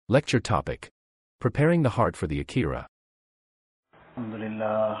Lecture topic: Preparing the heart for the Akhirat.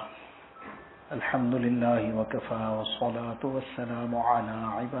 Alhamdulillah wa kafa wa salatu wa salamu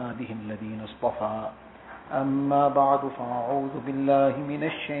ala ibadihi alladhina istafa. Amma ba'du fa'a'udhu billahi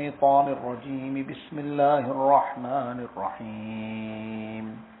minash shaitanir rajim. Bismillahir rahmanir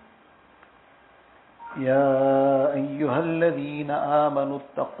rahim. يا أيها الذين آمنوا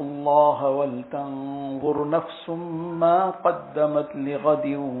اتقوا الله ولتنظر نفس ما قدمت لغد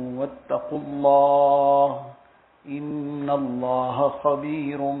واتقوا الله إن الله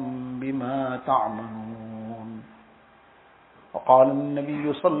خبير بما تعملون. وقال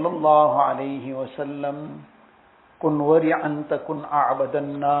النبي صلى الله عليه وسلم كن ورعا تكن أعبد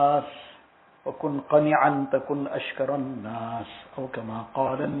الناس وكن قنعا تكن أشكر الناس أو كما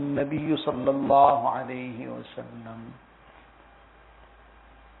قال النبي صلى الله عليه وسلم.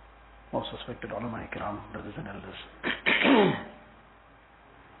 Most respected ulama ikram, brothers and elders.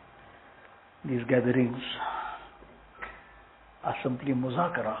 These gatherings are simply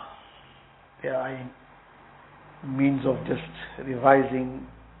muzakara. They are means of just revising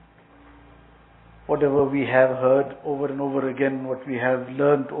whatever we have heard over and over again, what we have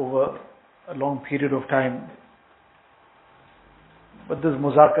learned over a long period of time. But this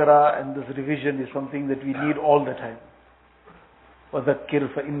muzakara and this revision is something that we need all the time.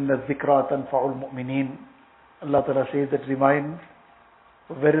 وَذَكِّرْ فَإِنَّ الذِّكْرَى تَنْفَعُ الْمُؤْمِنِينَ. Allah Ta'ala says that remind,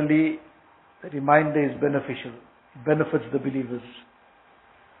 verily the reminder is beneficial, it benefits the believers.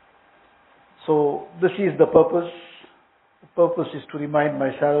 So this is the purpose. The purpose is to remind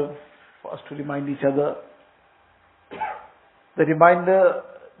myself, for us to remind each other. The reminder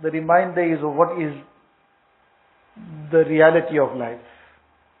is of what is the reality of life.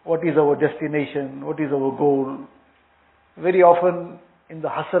 What is our destination? What is our goal? Very often in the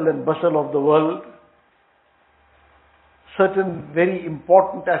hustle and bustle of the world, certain very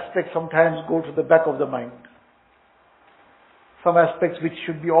important aspects sometimes go to the back of the mind. Some aspects which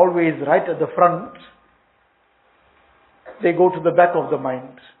should be always right at the front, they go to the back of the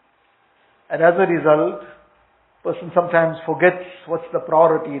mind. And as a result, person sometimes forgets what's the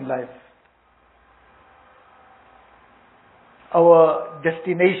priority in life. Our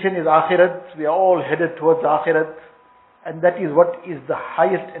destination is Akhirat. We are all headed towards Akhirat. And that is what is the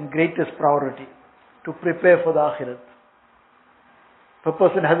highest and greatest priority, to prepare for the Akhirat. If a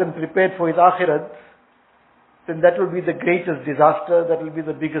person hasn't prepared for his Akhirat, then that will be the greatest disaster, that will be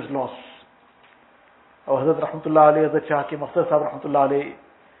the biggest loss. Our Hazrat Rahmatullah alayhi, Hazrat Shah Hakim Akhtar Sahib Rahmatullah alayhi,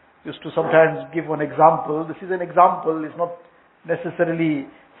 used to sometimes give one example. This is an example, it's not necessarily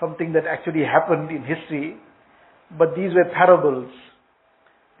something that actually happened in history, but these were parables.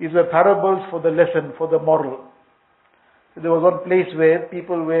 These were parables for the lesson, for the moral. So there was one place where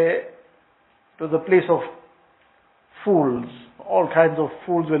people were, it was a place of fools. All kinds of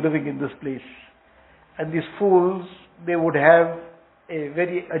fools were living in this place. And these fools, they would have a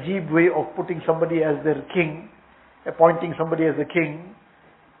very ajib way of putting somebody as their king, appointing somebody as the king.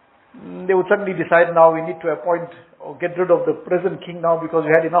 They would suddenly decide, now we need to appoint or get rid of the present king now because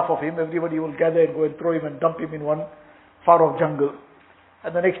we had enough of him. Everybody will gather and go and throw him and dump him in one far off jungle.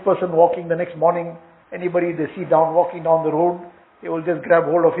 And the next person walking the next morning, anybody they see walking down the road, they will just grab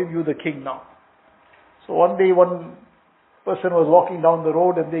hold of him, you the king now. So one day one person was walking down the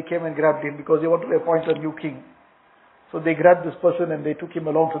road and they came and grabbed him because they wanted to appoint a new king. So they grabbed this person and they took him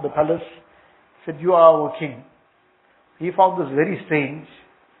along to the palace, said, you are our king. He found this very strange,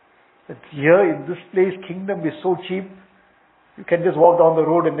 that here in this place, kingdom is so cheap, you can just walk down the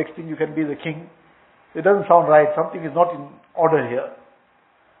road and next thing you can be the king. It doesn't sound right, something is not in order here.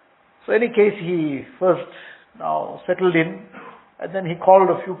 So in any case, he first now settled in, and then he called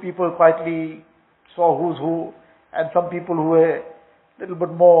a few people quietly, saw who's who, and some people who were a little bit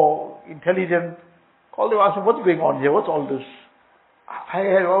more intelligent, called them, asked him, what's going on here, what's all this?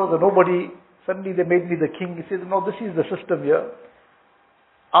 I was a nobody, suddenly they made me the king. He says, no, this is the system here.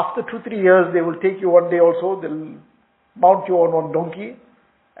 After 2-3 years, they will take you one day also, they'll mount you on one donkey,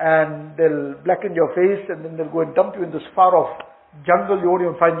 and they'll blacken your face, and then they'll go and dump you in this far off jungle, you won't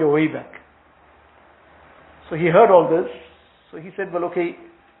even find your way back. So he heard all this, so he said, well okay,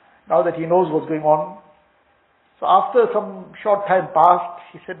 now that he knows what's going on. So after some short time passed,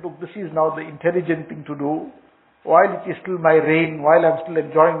 he said, look, this is now the intelligent thing to do. While it is still my reign, while I'm still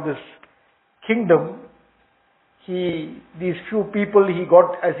enjoying this kingdom, these few people he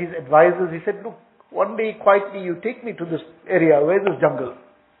got as his advisors, he said, look, one day quietly you take me to this area, where's this jungle?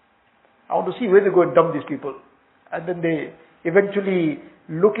 I want to see where they go and dump these people. And then they eventually,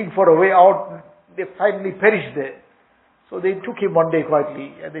 looking for a way out, they finally perished there. So they took him one day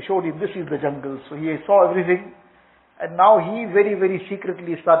quietly and they showed him, this is the jungle. So he saw everything. And now he very, very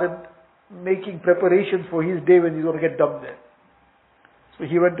secretly started making preparations for his day when he's going to get dumped there. So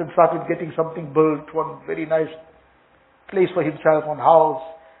he went and started getting something built, one very nice place for himself, one house.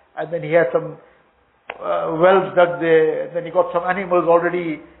 And then he had some wells dug there. And then he got some animals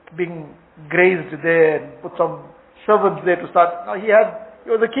already being grazed there, and put some servants there to start. Now he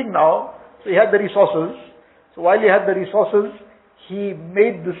was a king now, so he had the resources. So while he had the resources, he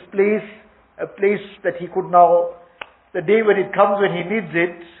made this place a place that he could now, the day when it comes, when he needs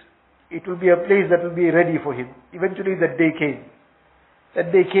it, it will be a place that will be ready for him. Eventually that day came.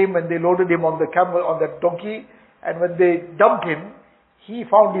 That day came when they loaded him on the camel, on that donkey, and when they dumped him, he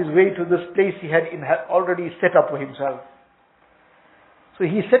found his way to this place he had already set up for himself. So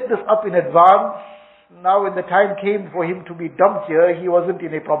he set this up in advance. Now when the time came for him to be dumped here, he wasn't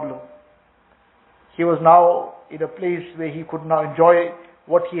in a problem. He was now in a place where he could now enjoy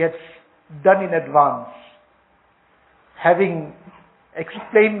what he had done in advance. Having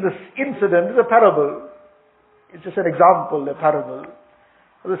explained this incident, it's a parable. It's just an example, a parable.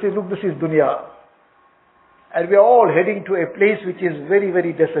 So they say, look, this is dunya. And we are all heading to a place which is very,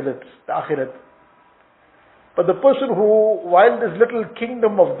 very desolate, the Akhirat. But the person who, while this little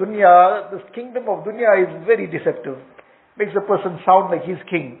kingdom of dunya, this kingdom of dunya is very deceptive. Makes the person sound like he's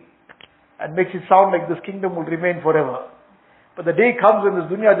king. And makes it sound like this kingdom will remain forever. But the day comes when this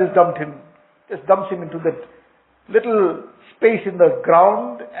dunya just dumps him into that little space in the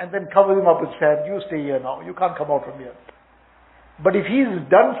ground and then covers him up with sand. You stay here now. You can't come out from here. But if he's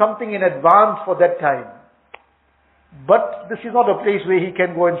done something in advance for that time, but this is not a place where he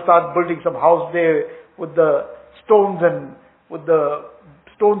can go and start building some house there with the stones and with the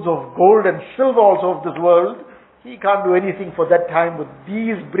stones of gold and silver also of this world. He can't do anything for that time with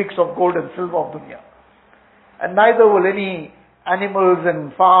these bricks of gold and silver of dunya. And neither will any animals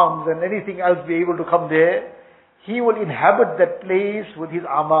and farms and anything else be able to come there. He will inhabit that place with his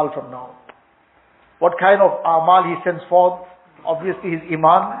amal from now. What kind of amal he sends forth? Obviously his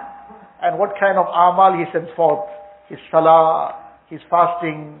iman. And what kind of amal he sends forth? His salah, his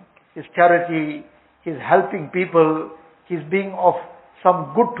fasting, his charity, his helping people, his being of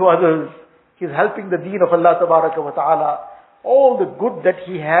some good to others, his helping the deen of Allah Tabaraka wa Ta'ala. All the good that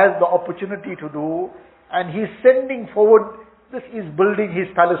he has the opportunity to do, and he's sending forward, this is building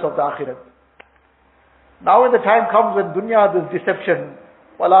his palace of the Akhirat. Now when the time comes when dunya, this deception,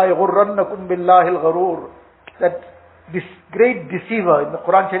 وَلَا يَغُرَّنَّكُمْ بِاللَّهِ الْغَرُورِ, that this great deceiver, in the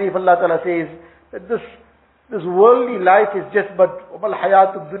Quran Sharif Allah Ta'ala says, that this worldly life is just but, وَمَا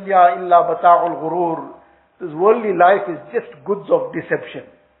الْحَيَاةُ الدُّنْيَا إِلَّا مَتَاعُ الْغُرُورِ. This worldly life is just goods of deception.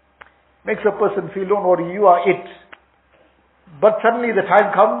 Makes a person feel, don't worry, you are it. But suddenly the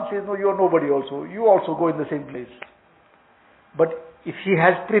time comes, says, no, you are nobody also. You also go in the same place. But if he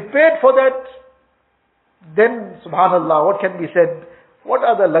has prepared for that, then subhanallah, what can be said? What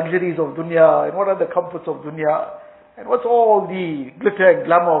are the luxuries of dunya, and what are the comforts of dunya, and what's all the glitter and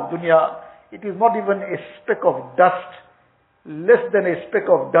glamour of dunya? It is not even a speck of dust, less than a speck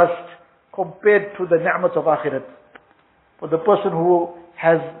of dust compared to the ni'mat of akhirat. For the person who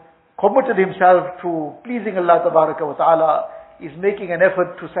has committed himself to pleasing Allah Tabaraka wa Ta'ala, is making an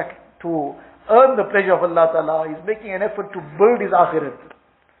effort to earn the pleasure of Allah Ta'ala, is making an effort to build his akhirat.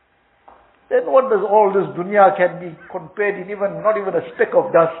 Then what does all this dunya can be compared in not even a speck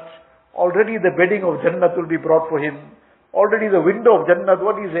of dust? Already the bedding of Jannat will be brought for him. Already the window of Jannat,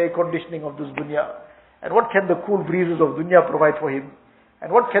 what is the air conditioning of this dunya? And what can the cool breezes of dunya provide for him?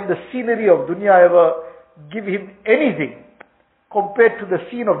 And what can the scenery of dunya ever give him anything compared to the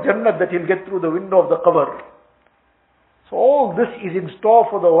scene of Jannat that he'll get through the window of the qabr? So all this is in store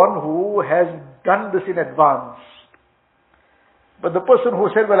for the one who has done this in advance. But the person who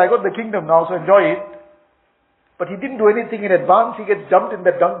said, well, I got the kingdom now, so enjoy it. But he didn't do anything in advance. He gets dumped in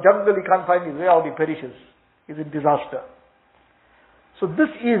the jungle. He can't find his way out. He perishes. He's in disaster. So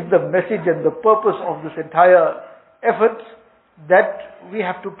this is the message and the purpose of this entire effort, that we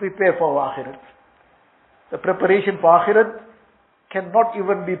have to prepare for our akhirat. The preparation for akhirat cannot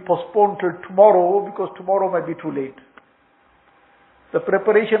even be postponed till tomorrow, because tomorrow might be too late. The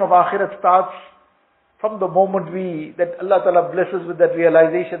preparation of akhirat starts from the moment that Allah Ta'ala blesses with that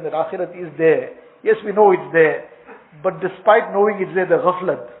realization that akhirat is there. Yes, we know it's there. But despite knowing it's there, the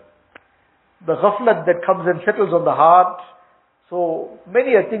ghaflat that comes and settles on the heart. So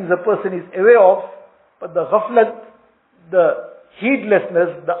many things a person is aware of, but the ghaflat, the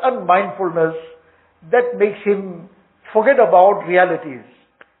heedlessness, the unmindfulness, that makes him forget about realities.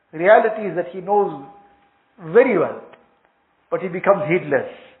 Realities that he knows very well, but he becomes heedless.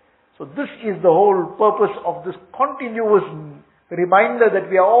 So this is the whole purpose of this continuous reminder that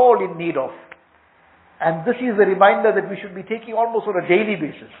we are all in need of. And this is a reminder that we should be taking almost on a daily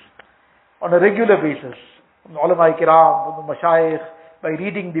basis, on a regular basis. From the ulama kiram, from the mashayikh, by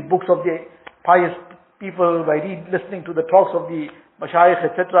reading the books of the pious people, by listening to the talks of the mashayikh,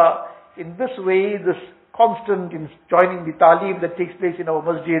 etc. In this way, this constant in joining the talim that takes place in our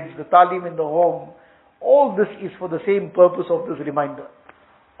masjids, the talim in the home, all this is for the same purpose of this reminder,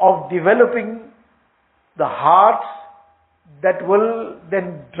 of developing the heart that will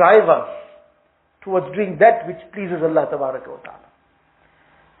then drive us towards doing that which pleases Allah Tabaraka wa Ta'ala.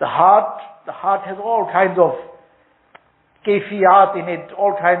 The heart has all kinds of kayfiyat in it,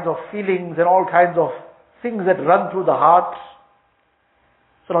 all kinds of feelings and all kinds of things that run through the heart.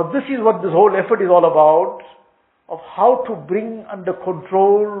 So now this is what this whole effort is all about, of how to bring under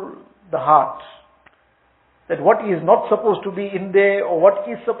control the heart. That what is not supposed to be in there, or what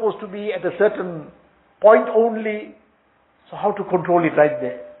is supposed to be at a certain point only, so how to control it right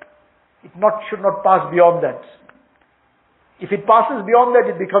there. It should not pass beyond that. If it passes beyond that,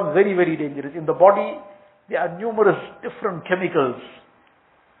 it becomes very, very dangerous. In the body, there are numerous different chemicals.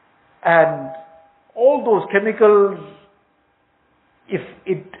 And all those chemicals, if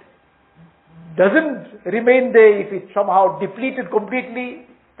it doesn't remain there, if it's somehow depleted completely,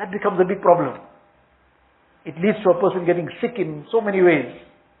 that becomes a big problem. It leads to a person getting sick in so many ways.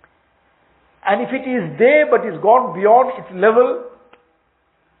 And if it is there but is gone beyond its level,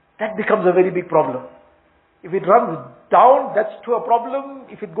 that becomes a very big problem. If it runs down, that's to a problem.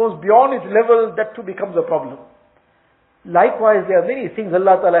 If it goes beyond its level, that too becomes a problem. Likewise, there are many things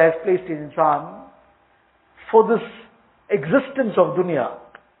Allah Ta'ala has placed in insan for this existence of dunya.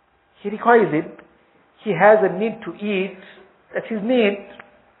 He requires it. He has a need to eat. That's his need.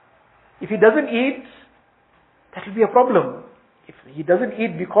 If he doesn't eat, that will be a problem. If he doesn't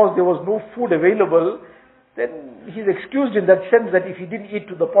eat because there was no food available, then he's excused in that sense that if he didn't eat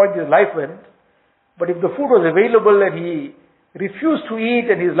to the point his life went. But if the food was available and he refused to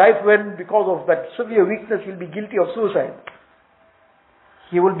eat and his life went because of that severe weakness, he'll be guilty of suicide.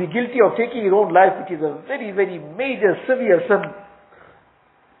 He will be guilty of taking his own life, which is a very, very major, severe sin.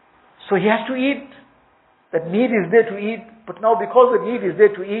 So he has to eat. That need is there to eat. But now because the need is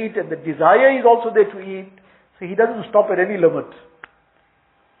there to eat and the desire is also there to eat, so he doesn't stop at any limit.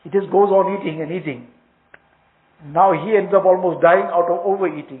 He just goes on eating and eating. Now he ends up almost dying out of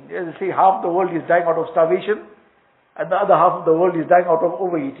overeating. As I say, half the world is dying out of starvation, and the other half of the world is dying out of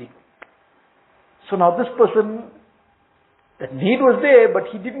overeating. So now this person, that need was there, but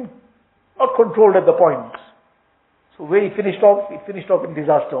he not controlled at the point. So where he finished off, it finished off in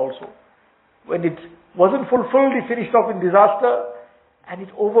disaster also. When it wasn't fulfilled, it finished off in disaster, and it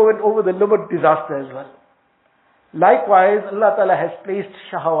went over the limit disaster as well. Likewise, Allah Ta'ala has placed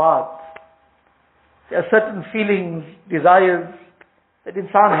shahawat. There are certain feelings, desires that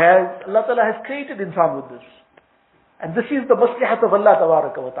insan has. Allah Ta'ala has created insan with this. And this is the maslihat of Allah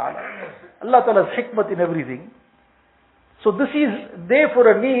Tabaraka wa Ta'ala. Allah Ta'ala's hikmat in everything. So this is there for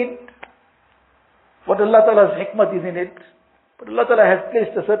a need. What Allah Ta'ala's hikmat is in it. But Allah Ta'ala has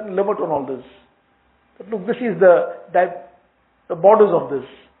placed a certain limit on all this. But look, this is the borders of this.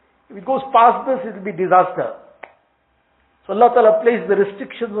 If it goes past this, it will be disaster. So Allah Ta'ala placed the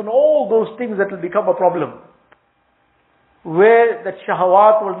restrictions on all those things that will become a problem. Where that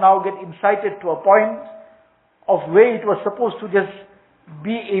shahawat will now get incited to a point of where it was supposed to just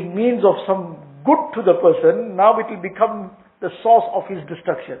be a means of some good to the person, now it will become the source of his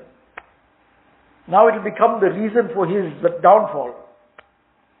destruction. Now it will become the reason for his downfall.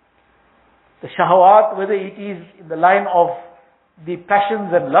 The shahawat, whether it is in the line of the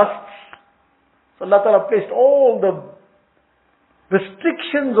passions and lusts, so Allah Ta'ala placed all the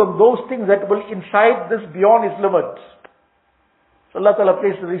restrictions on those things that will incite this beyond its limits. So Allah Ta'ala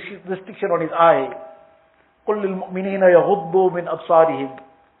placed a restriction on his eye. قُلْ لِلْمُؤْمِنِينَ يَغُضُّوا مِنْ أَبْصَارِهِمْ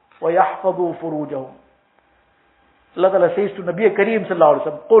وَيَحْفَظُوا فُرُوجَهُمْ. Allah Ta'ala says to Nabi Kareem Sallallahu Alaihi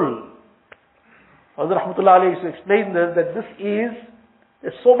Wasallam, قُلْ. Hazrat Rahmatullah Alayhi used to explain this, that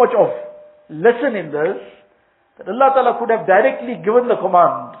there's so much of lesson in this, that Allah Ta'ala could have directly given the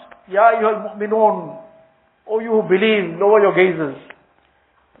command, Ya ayyuhal mu'minun, O you who believe, lower your gazes.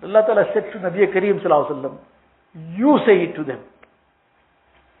 But Allah Ta'ala said to Nabi Kareem Sallallahu Alaihi Wasallam, you say it to them.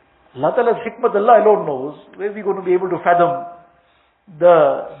 Allah Ta'ala's hikmat, Allah alone knows. Where are we going to be able to fathom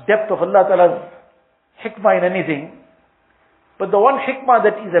the depth of Allah Ta'ala's hikmah in anything? But the one hikmah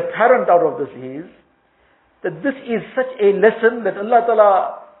that is apparent out of this is that this is such a lesson that Allah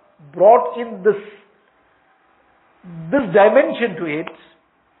Ta'ala brought in this dimension to it.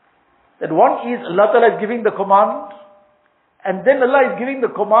 That one is Allah Ta'ala is giving the command, and then Allah is giving the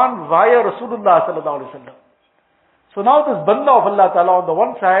command via Rasulullah Sallallahu Alaihi Wasallam. So now this Banda of Allah Ta'ala, on the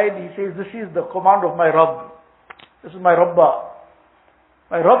one side, he says, this is the command of my Rabb. This is my Rabbah.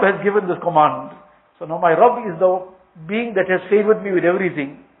 My Rabb has given this command. So now my Rabb is the being that has favored me with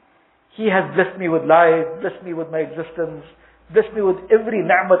everything. He has blessed me with life, blessed me with my existence, blessed me with every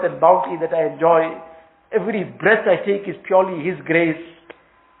ni'mat and bounty that I enjoy. Every breath I take is purely His grace.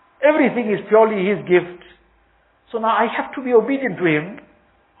 Everything is purely His gift. So now I have to be obedient to Him.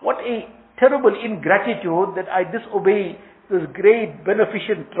 What a terrible ingratitude that I disobey this great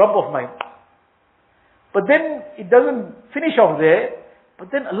beneficent Rabb of mine. But then it doesn't finish off there. But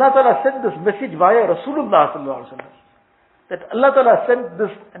then Allah Ta'ala sent this message via Rasulullah Sallallahu Alaihi Wasallam. That Allah Ta'ala sent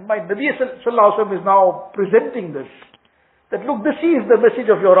this, and my Nabi Sallallahu Alaihi Wasallam is now presenting this. That look, this is the message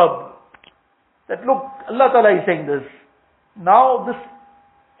of your Rabb. That look, Allah Ta'ala is saying this. Now this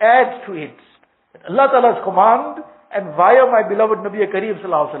adds to it. That Allah Ta'ala's command, and via my beloved Nabi Kareem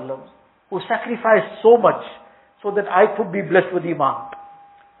Sallallahu Alaihi Wasallam, who sacrificed so much so that I could be blessed with Iman.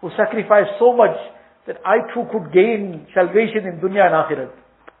 Who sacrificed so much that I too could gain salvation in dunya and akhirat.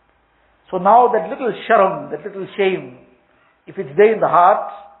 So now that little sharam, that little shame, if it's there in the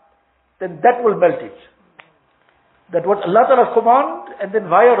heart, then that will melt it. That what Allah Ta'ala command, and then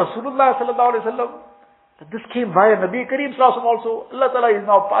via Rasulullah Sallallahu Alaihi Wasallam, that this came via Nabi Kareem Sallallahu Alaihi Wasallam also, Allah Ta'ala is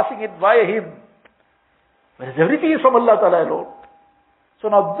now passing it via him. Whereas everything is from Allah Ta'ala alone. So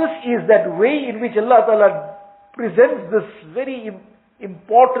now this is that way in which Allah Ta'ala presents this very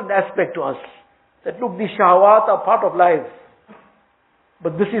important aspect to us. That look, these shahwat are part of life.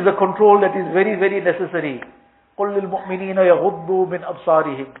 But this is a control that is very, very necessary. قُلْ لِلْمُؤْمِنِينَ يَغُضُّوا مِنْ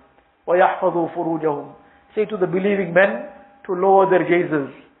أَبْصَارِهِمْ وَيَحْفَظُوا فُرُوجَهُمْ. Say to the believing men to lower their gazes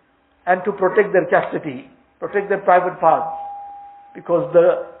and to protect their chastity, protect their private parts. Because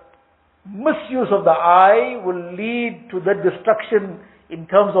the misuse of the eye will lead to the destruction in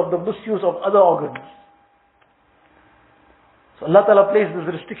terms of the misuse of other organs. So Allah Ta'ala placed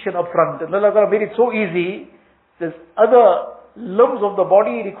this restriction up front. And Allah Ta'ala made it so easy. There's other limbs of the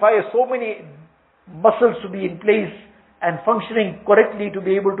body require so many muscles to be in place and functioning correctly to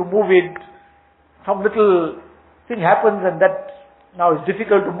be able to move it. Some little thing happens and that now is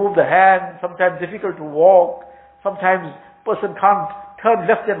difficult to move the hand, sometimes difficult to walk, sometimes person can't turn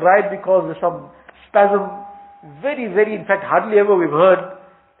left and right because there's some spasm. Very, very, in fact, hardly ever we've heard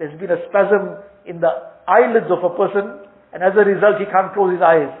there's been a spasm in the eyelids of a person, and as a result he can't close his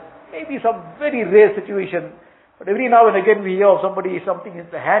eyes. Maybe some very rare situation, but every now and again we hear of somebody, something in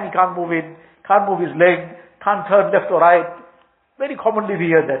the hand, he can't move it, can't move his leg, can't turn left or right. Very commonly we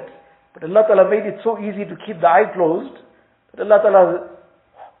hear that. But Allah Ta'ala made it so easy to keep the eye closed, that Allah Ta'ala's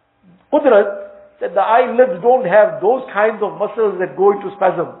qudrat, that the eyelids don't have those kinds of muscles that go into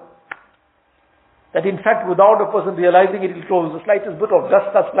spasm. That in fact without a person realizing it will close. The slightest bit of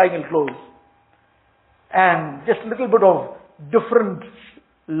dust starts flying, it will close. And just a little bit of different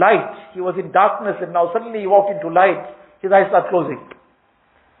light. He was in darkness and now suddenly he walked into light. His eyes start closing.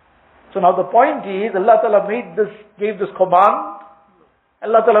 So now the point is, Allah Ta'ala gave this command.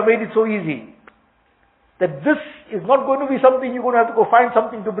 Allah Ta'ala made it so easy. That this is not going to be something you're going to have to go find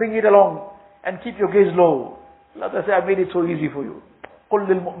something to bring it along and keep your gaze low. Allah Ta'ala said, I made it so easy for you. قُلْ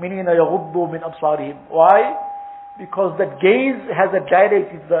لِلْمُؤْمِنِينَ يَغُضُّوا مِنْ أَبْصَارِهِمْ. Why? Because that gaze has a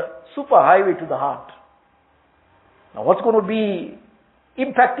direct, it's the super highway to the heart. Now what's going to be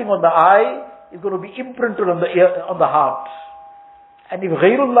impacting on the eye is going to be imprinted on the ear, on the heart. And if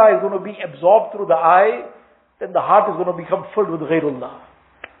ghairullah is going to be absorbed through the eye, then the heart is going to become filled with ghairullah.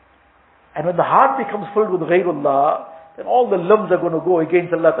 And when the heart becomes filled with ghairullah, then all the limbs are going to go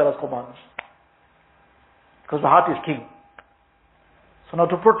against Allah Ta'ala's commands. Because the heart is king. So now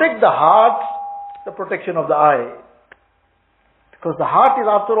to protect the heart, the protection of the eye. Because the heart is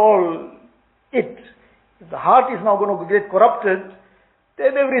after all it. If the heart is now going to get corrupted,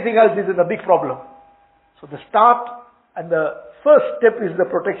 then everything else is in a big problem. So the start and the first step is the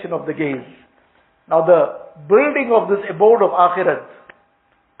protection of the gaze. Now the building of this abode of Akhirat,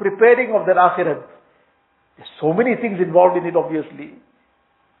 preparing of that Akhirat, there's so many things involved in it obviously.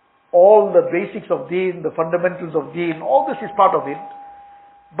 All the basics of deen, the fundamentals of deen, all this is part of it.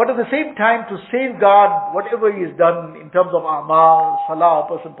 But at the same time to safeguard whatever he has done in terms of amal, salah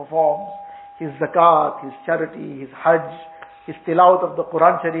a person performs, his zakat, his charity, his hajj, his tilawat of the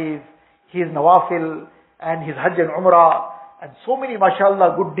Quran Sharif, his nawafil, and his hajj and umrah, and so many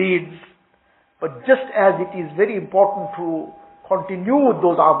mashallah good deeds. But just as it is very important to continue with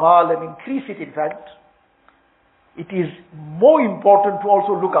those amal and increase it in fact, it is more important to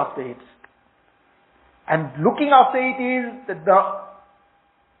also look after it. And looking after it is that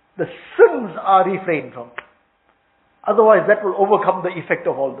the sins are refrained from. Otherwise that will overcome the effect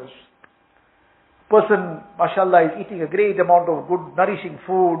of all this. person, mashallah, is eating a great amount of good, nourishing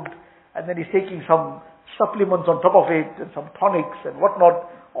food, and then he's taking some supplements on top of it, and some tonics and whatnot.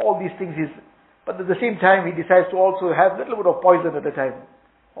 All these things but at the same time, he decides to also have a little bit of poison at a time.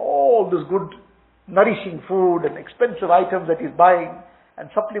 All this good, nourishing food and expensive items that he's buying, and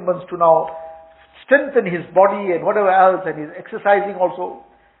supplements to now strengthen his body and whatever else, and he's exercising also.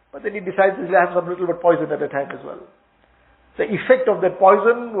 But then he decides he'll have some little bit poison at a time as well. The effect of that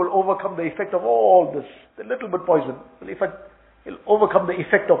poison will overcome the effect of all this. The little bit poison will overcome the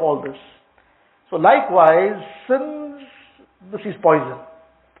effect of all this. So likewise, sins, this is poison.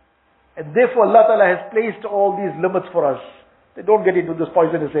 And therefore Allah Ta'ala has placed all these limits for us. They don't get into this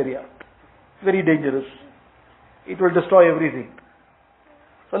poisonous area. It's very dangerous. It will destroy everything.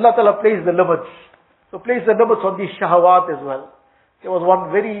 So Allah Ta'ala placed the limits. So place the limits on these shahawat as well. There was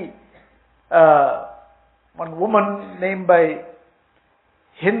one woman named by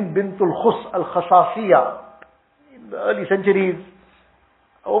Hind bintul Khus al-Khasasiyah in the early centuries,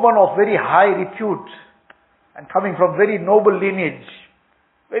 a woman of very high repute and coming from very noble lineage,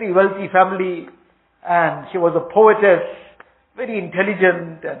 very wealthy family, and she was a poetess, very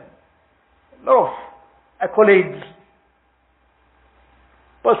intelligent and a lot of accolades.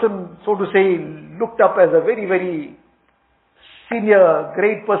 Person, so to say, looked up as a very, very senior,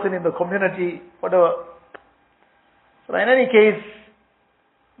 great person in the community, whatever. So in any case,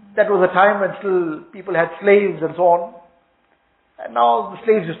 that was a time when still people had slaves and so on. And now the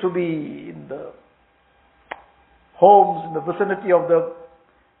slaves used to be in the homes, in the vicinity of the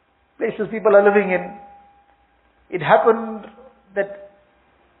places people are living in. It happened that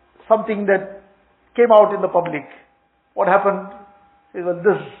something that came out in the public. What happened? It was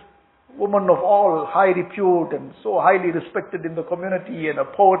this woman of all high repute and so highly respected in the community, and a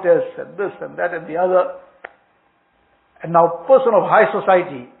poetess and this and that and the other. And now person of high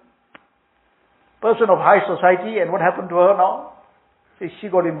society, and what happened to her now? She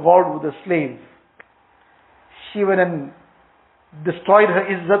got involved with a slave. She went and destroyed her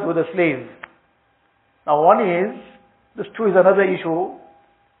izzat with a slave. Now one is, this too is another issue,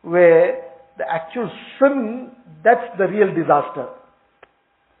 where the actual sin, that's the real disaster.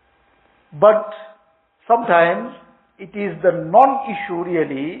 But sometimes it is the non-issue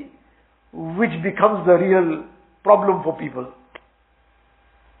really which becomes the real problem for people.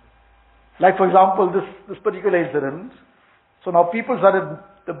 Like for example, this particular incident. So now people started,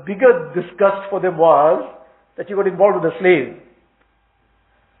 the bigger disgust for them was that you got involved with a slave.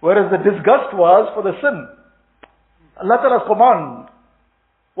 Whereas the disgust was for the sin. Allah Ta'ala's command.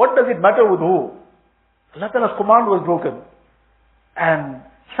 What does it matter with who? Allah Ta'ala's command was broken. And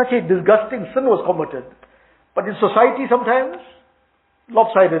such a disgusting sin was committed. But in society sometimes,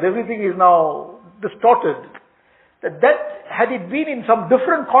 lopsided, everything is now distorted. That had it been in some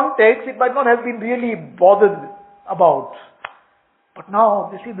different context, it might not have been really bothered about. But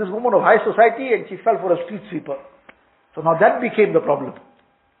now, you see this woman of high society and she fell for a street sweeper. So now that became the problem.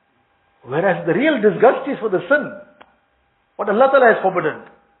 Whereas the real disgust is for the sin. What Allah Ta'ala has forbidden.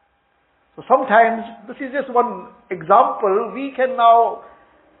 So sometimes, this is just one example, we can now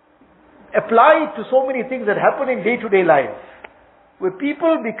apply it to so many things that happen in day-to-day life. Where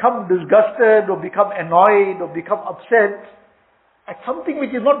people become disgusted or become annoyed or become upset at something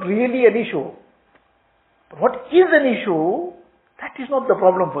which is not really an issue. But what is an issue, that is not the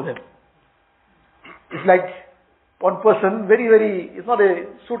problem for them. It's like one person, it's not a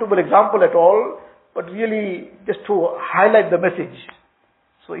suitable example at all, but really just to highlight the message.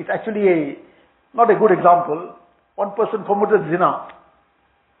 So it's actually not a good example. One person committed zina,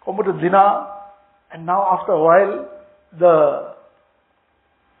 and now after a while, the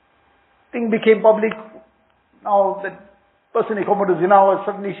thing became public. Now that person who committed zina,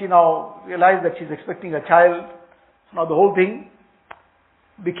 suddenly she now realized that she's expecting a child. So now the whole thing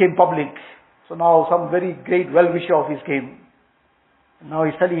became public. So now some very great well-wisher of his came. And now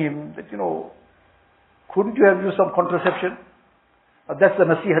he's telling him that, couldn't you have used some contraception? That's the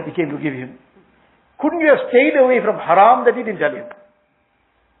nasihat he came to give him. Couldn't you have stayed away from haram? That he didn't tell him.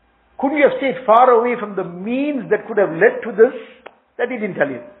 Couldn't you have stayed far away from the means that could have led to this? That he didn't tell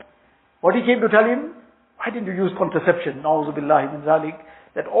him. What he came to tell him? Why didn't you use contraception? Na'udhu billahi min zalik.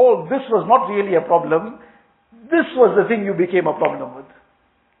 That all this was not really a problem. This was the thing you became a problem with.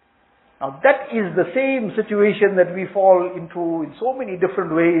 Now that is the same situation that we fall into in so many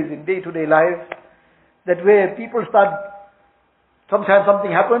different ways in day-to-day life. That where people start, sometimes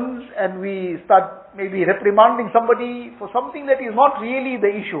something happens and we start maybe reprimanding somebody for something that is not really the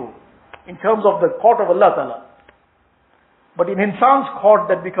issue in terms of the court of Allah Ta'ala. But in insan's court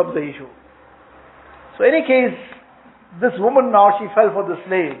that becomes the issue. So in any case, this woman now, she fell for the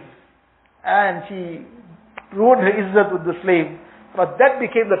slave. and she ruined her izzat with the slave. But that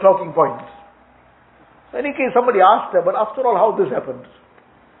became the talking point. So in any case, somebody asked her, but after all, how this happened?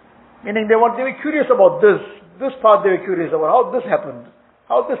 Meaning they were curious about this part they were curious about, how this happened.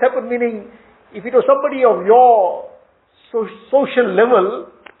 How this happened, meaning if it was somebody of your social level,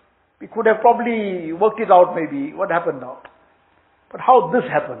 we could have probably worked it out maybe, what happened now. But how this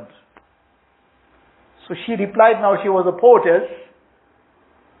happened? So she replied, now she was a poetess,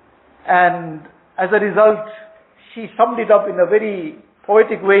 and as a result, she summed it up in a very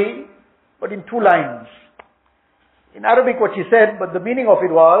poetic way, but in 2 lines. In Arabic what she said, but the meaning of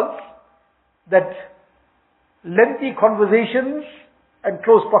it was that lengthy conversations and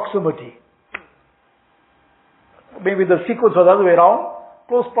close proximity. Maybe the sequence was the other way around.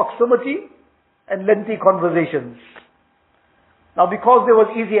 Close proximity and lengthy conversations. Now because there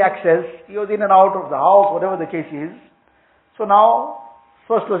was easy access, he was in and out of the house, whatever the case is. So now,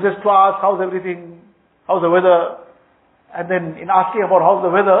 first was just to ask, how's everything? How's the weather? And then in asking about how's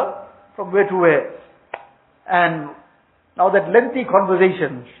the weather, from where to where? And now that lengthy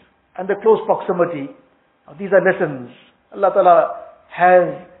conversations and the close proximity, these are lessons. Allah Ta'ala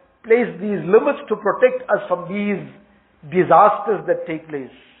has placed these limits to protect us from these disasters that take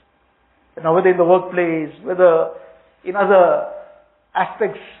place. Now whether in the workplace, whether in other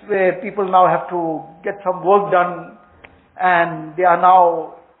aspects where people now have to get some work done and they are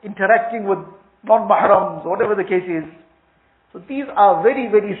now interacting with non-mahrams, whatever the case is. So these are very,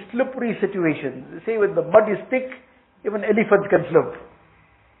 very slippery situations. They say when the mud is thick, even elephants can slip.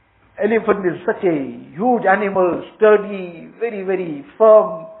 Elephant is such a huge animal, sturdy, very, very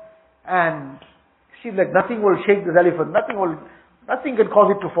firm, and it seems like nothing will shake this elephant, nothing can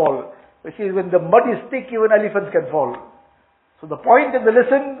cause it to fall. But see, when the mud is thick, even elephants can fall. So the point in the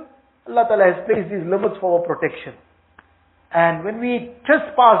lesson, Allah Ta'ala has placed these limits for our protection. And when we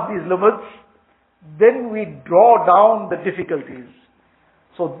trespass these limits, then we draw down the difficulties.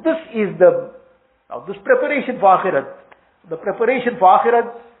 So this is this preparation for Akhirat. The preparation for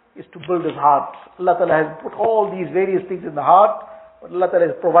Akhirat is to build his heart. Allah Ta'ala has put all these various things in the heart, but Allah Ta'ala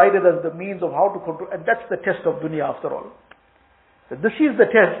has provided us the means of how to control, and that's the test of dunya after all. So this is the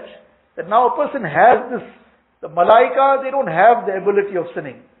test, that now a person has this. The malaika, they don't have the ability of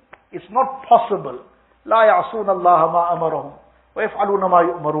sinning. It's not possible. لا يعصون الله ما أمرهم ويفعلون ما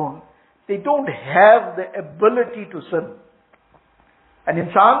يؤمرون. They don't have the ability to sin. And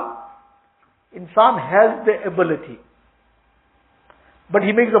insan has the ability. But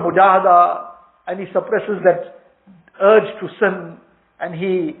he makes a mujahada and he suppresses that urge to sin and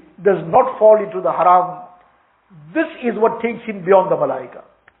he does not fall into the haram. This is what takes him beyond the malaika.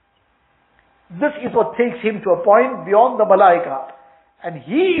 This is what takes him to a point beyond the malaika. And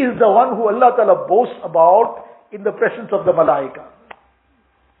he is the one who Allah Ta'ala boasts about in the presence of the malaika.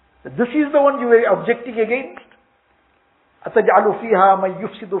 This is the one you are objecting against. أَتَجْعَلُ فِيهَا مَنْ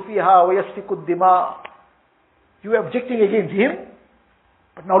يُفْسِدُ فِيهَا وَيَسْفِكُ الدِّمَاءِ. You are objecting against him.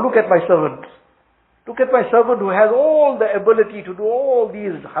 But now look at my servant. Look at my servant who has all the ability to do all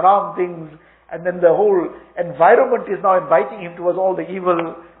these haram things. And then the whole environment is now inviting him towards all the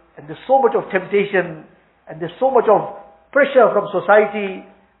evil. And there's so much of temptation, and there's so much of pressure from society.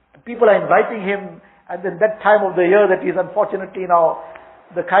 People are inviting him, and then that time of the year that is unfortunately now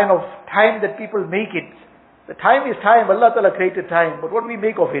the kind of time that people make it. The time is time, Allah Ta'ala created time, but what we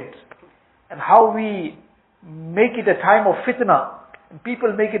make of it, and how we make it a time of fitna, and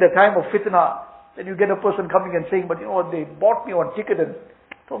people make it a time of fitna, then you get a person coming and saying, but you know what, they bought me one ticket and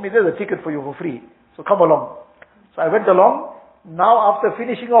told me there's a ticket for you for free, so come along. So I went along. Now after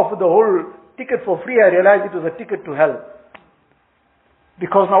finishing off with the whole ticket for free, I realized it was a ticket to hell.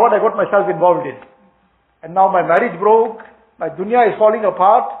 Because now what I got myself involved in. And now my marriage broke, my dunya is falling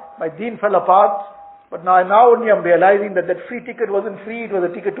apart, my deen fell apart, but now only I'm realizing that free ticket wasn't free, it was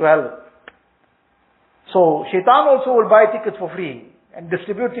a ticket to hell. So shaitan also will buy tickets for free and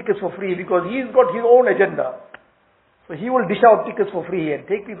distribute tickets for free because he's got his own agenda. So he will dish out tickets for free and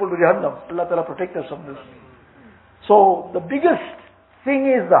take people to Jahannam. Allah Ta'ala protect us from this. So the biggest thing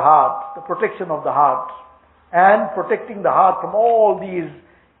is the heart, the protection of the heart, and protecting the heart from all these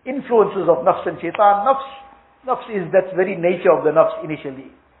influences of nafs and shaitan. Nafs is that very nature of the nafs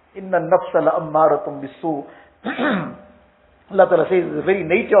initially. Inna nafsa la ammaratum bisu. Allah Ta'ala says the very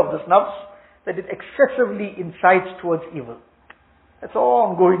nature of this nafs that it excessively incites towards evil. That's an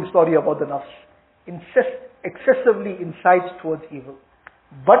ongoing story about the nafs. Excessively incites towards evil.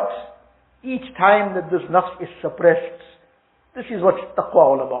 But each time that this nafs is suppressed, this is what taqwa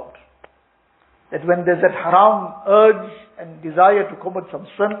all about. That when there's that haram urge and desire to commit some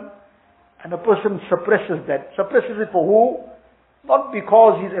sin, and a person suppresses that. Suppresses it for who? Not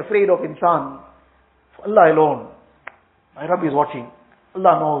because he's afraid of insan. For Allah alone. My Rabb is watching.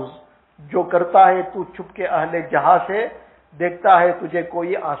 Allah knows. जो करता है तू चुपके अहले जहां से, देखता है तुझे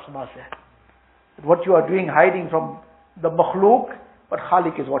कोई आसमां से. What you are doing hiding from the makhluk, but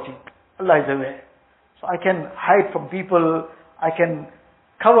Khalik is watching. Allah is aware. So I can hide from people, I can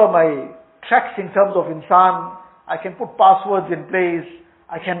cover my tracks in terms of insan, I can put passwords in place,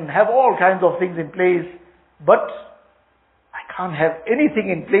 I can have all kinds of things in place, but I can't have anything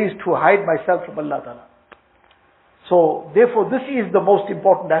in place to hide myself from Allah Ta'ala. So therefore this is the most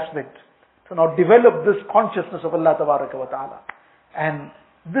important aspect. To now develop this consciousness of Allah Ta'ala. And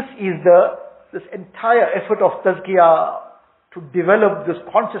this entire effort of tazkiyah, to develop this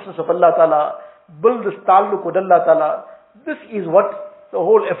consciousness of Allah Ta'ala, build this ta'alluq with Allah Ta'ala, this is what the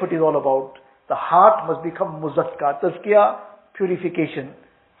whole effort is all about. The heart must become muzakka. Tazkiyah, purification.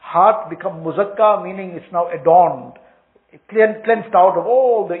 Heart become muzakka, meaning it's now adorned, cleansed out of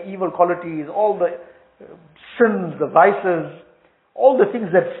all the evil qualities, all the sins, the vices, all the things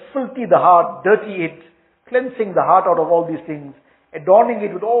that filthy the heart, dirty it, cleansing the heart out of all these things, adorning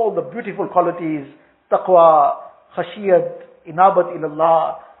it with all the beautiful qualities, taqwa, khashiyat, inabat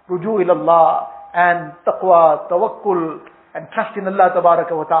ilallah, ruju ilallah, and taqwa, tawakkul, and trust in Allah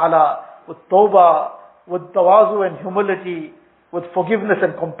tabaraka wa ta'ala, with tawbah, with tawazu and humility, with forgiveness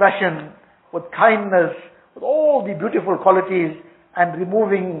and compassion, with kindness, with all the beautiful qualities, and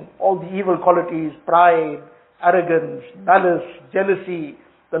removing all the evil qualities, pride, arrogance, malice, jealousy,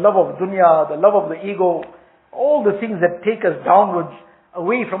 the love of dunya, the love of the ego, all the things that take us downwards,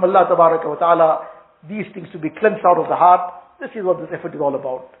 away from Allah Tabaraka wa Ta'ala, these things to be cleansed out of the heart. This is what this effort is all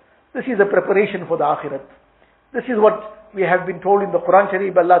about. This is a preparation for the Akhirat. This is what we have been told in the Quran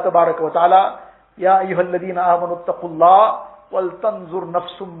Sharif by Allah Tabaraka wa Ta'ala, Ya ayyuhalladhina amanu attaqullah wal tanzur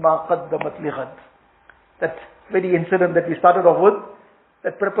nafsum ma qaddamat lighad. That very incident that we started off with,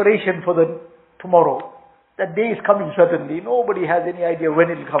 that preparation for the tomorrow. That day is coming certainly. Nobody has any idea when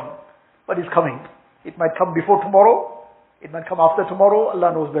it will come. But it's coming. It might come before tomorrow. It might come after tomorrow.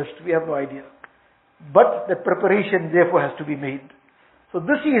 Allah knows best. We have no idea. But the preparation therefore has to be made. So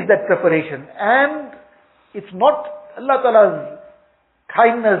this is that preparation. And it's not Allah Ta'ala's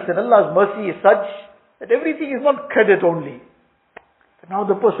kindness and Allah's mercy is such that everything is not credit only. Now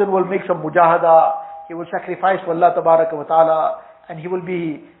the person will make some mujahada. He will sacrifice for Allah Tabaraka wa Ta'ala. And he will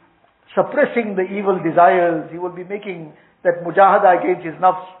be suppressing the evil desires. He will be making that mujahada against his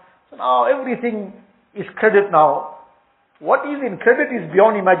nafs. So now everything is credit now. What is in credit is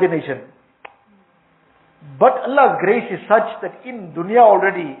beyond imagination. But Allah's grace is such that in dunya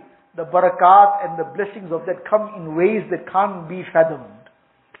already, the barakat and the blessings of that come in ways that can't be fathomed.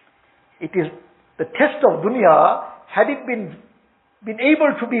 It is the test of dunya, had it been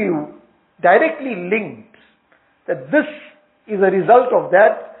able to be directly linked, that this is a result of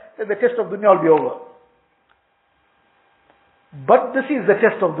that, then the test of dunya will be over. But this is the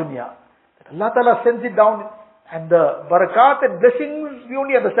test of dunya. That Allah Ta'ala sends it down, and the barakat and blessings, we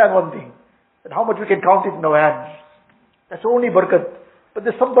only understand one thing, that how much we can count it in our hands. That's only barakat. But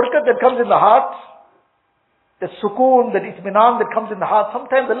there's some barakat that comes in the heart, that sukoon, that itminan that comes in the heart.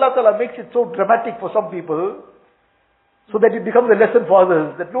 Sometimes Allah Ta'ala makes it so dramatic for some people, so that it becomes a lesson for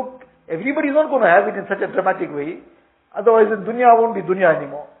others, that look, everybody's not going to have it in such a dramatic way. Otherwise in dunya won't be dunya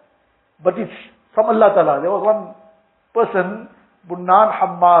anymore. But it's from Allah Ta'ala. There was one person, Bunnan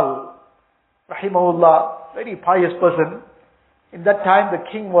Hammal, rahimahullah, very pious person. In that time the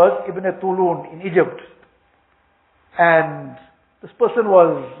king was Ibn Tulun in Egypt. And this person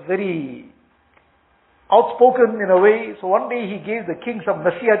was very outspoken in a way. So one day he gave the king some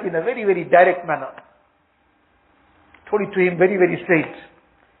nasihat in a very, very direct manner. Told it to him very, very straight.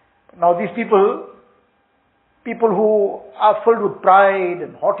 Now these people who are filled with pride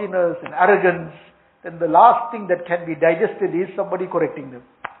and haughtiness and arrogance, then the last thing that can be digested is somebody correcting them.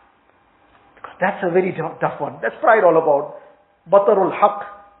 Because that's a very tough one. That's pride all about. Batarul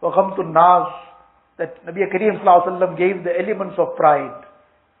haq wa ghamtun nas. That Nabi Kareem Sallallahu Alaihi Wasallam gave the elements of pride.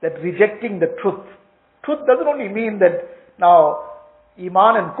 That rejecting the truth. Truth doesn't only mean that now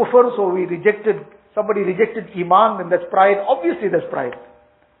Iman and Kufr, so somebody rejected Iman and that's pride. Obviously that's pride.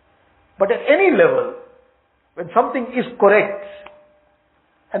 But at any level, when something is correct,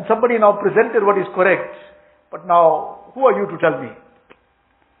 and somebody now presented what is correct, but now, who are you to tell me?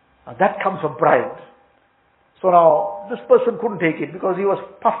 Now that comes from pride. So now, this person couldn't take it because he was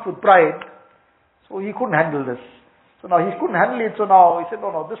puffed with pride, so he couldn't handle this. So now he couldn't handle it, so now he said,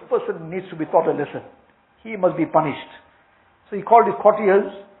 no, this person needs to be taught a lesson. He must be punished. So he called his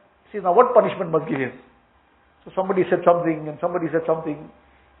courtiers. He said, now what punishment must give him? So somebody said something, and somebody said something.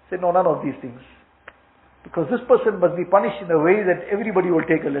 He said, no, none of these things. Because this person must be punished in a way that everybody will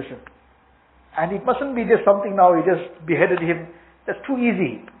take a lesson. And it mustn't be just something now, he just beheaded him. That's too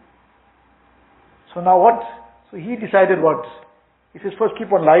easy. So now what? So he decided what? He says, first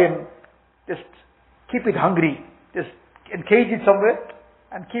keep on lion, just keep it hungry. Just encage it somewhere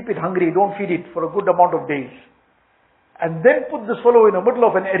and keep it hungry. Don't feed it for a good amount of days. And then put this fellow in the middle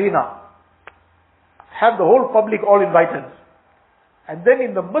of an arena. Have the whole public all invited. And then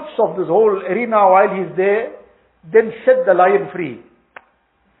in the midst of this whole arena while he's there, then set the lion free.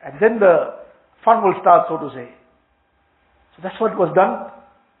 And then the fun will start, so to say. So that's what was done.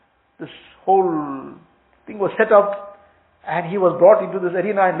 This whole thing was set up and he was brought into this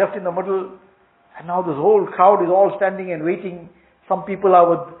arena and left in the middle. And now this whole crowd is all standing and waiting. Some people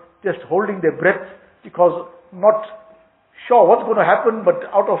are just holding their breath because not sure what's going to happen, but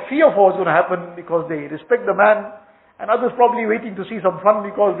out of fear for what's going to happen because they respect the man. And others probably waiting to see some fun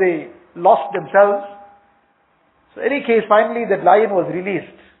because they lost themselves. So in any case, finally that lion was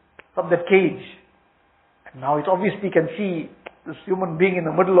released from that cage. And now it obviously can see this human being in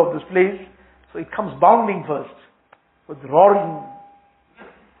the middle of this place. So it comes bounding first, with roaring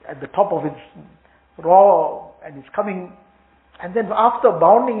at the top of its roar, and it's coming. And then after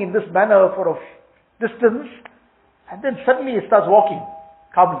bounding in this manner for a distance, and then suddenly it starts walking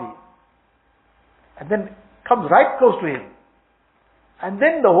calmly. And then comes right close to him. And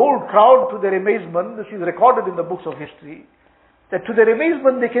then the whole crowd, to their amazement, this is recorded in the books of history, that to their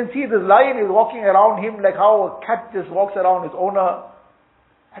amazement they can see this lion is walking around him like how a cat just walks around its owner.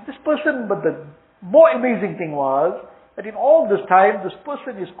 And this person, but the more amazing thing was, that in all this time, this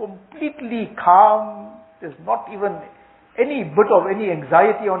person is completely calm. There's not even any bit of any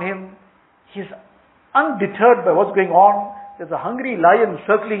anxiety on him. He's undeterred by what's going on. There's a hungry lion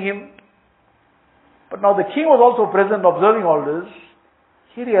circling him. But now the king was also present observing all this.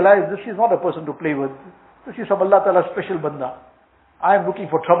 He realized this is not a person to play with. This is some Allah Ta'ala's special banda. I am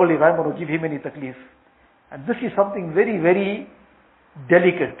looking for trouble if I'm going to give him any taklif. And this is something very, very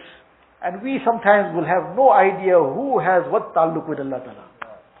delicate. And we sometimes will have no idea who has what taluk with Allah Ta'ala.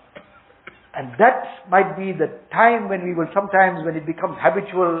 And that might be the time when we will sometimes, when it becomes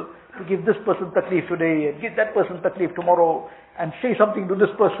habitual to give this person taklif today and give that person taklif tomorrow and say something to this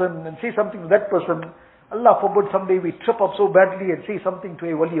person and say something to that person. Allah forbid someday we trip up so badly and say something to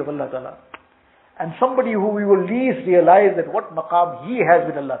a wali of Allah Ta'ala. And somebody who we will least realize that what maqam he has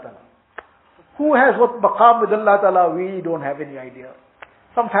with Allah Ta'ala. Who has what maqam with Allah Ta'ala, we don't have any idea.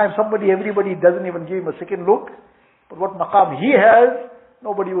 Sometimes everybody doesn't even give him a second look. But what maqam he has,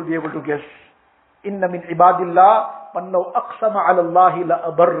 nobody will be able to guess. Inna min ibadillah man law aqsama ala Allahi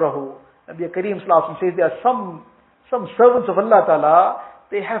la abarrahu. Nabi Kareem Sallallahu Alaihi Wasallam says there are some servants of Allah Ta'ala,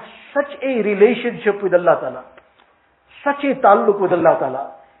 they have such a relationship with Allah Ta'ala, such a taluk with Allah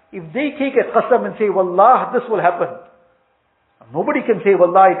Ta'ala. If they take a qasam and say, Wallah, this will happen. Nobody can say,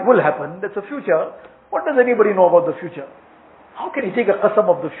 Wallah, it will happen. That's the future. What does anybody know about the future? How can he take a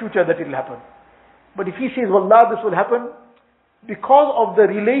qasam of the future that it will happen? But if he says, Wallah, this will happen, because of the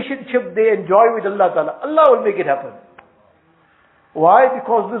relationship they enjoy with Allah Ta'ala, Allah will make it happen. Why?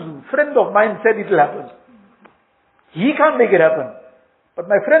 Because this friend of mine said it will happen. He can't make it happen. But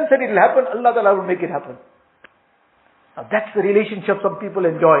my friend said it will happen, Allah Ta'ala will make it happen. Now that's the relationship some people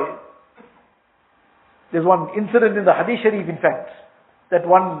enjoy. There's one incident in the Hadith Sharif, in fact, that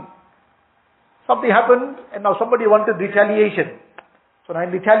something happened and now somebody wanted retaliation. So now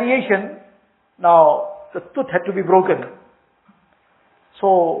in retaliation, now the tooth had to be broken.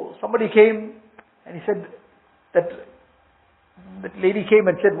 So somebody came and he said, that lady came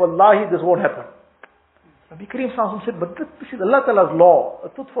and said, Wallahi, this won't happen. Nabi Kareem Sallallahu Alaihi Wasallam said, but this is Allah Ta'ala's law, a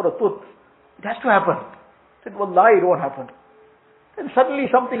tooth for a tooth. It has to happen. He said, Wallahi, it won't happen. Then suddenly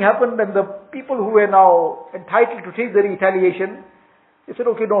something happened and the people who were now entitled to take the retaliation, they said,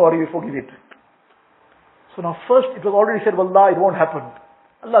 okay, don't worry, we forgive it. So now first it was already said, Wallahi, it won't happen.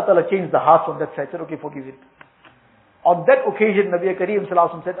 Allah Ta'ala changed the hearts on that side, said, okay, forgive it. On that occasion, Nabi Kareem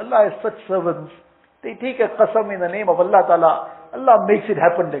Sallallahu Alaihi Wasallam said, Allah has such servants. They take a qasam in the name of Allah Ta'ala. Allah makes it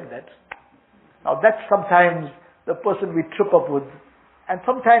happen like that. Now that's sometimes the person we trip up with. And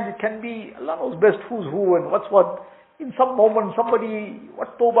sometimes it can be, Allah knows best who's who and what's what. In some moment somebody,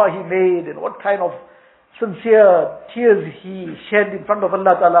 what tawbah he made and what kind of sincere tears he shed in front of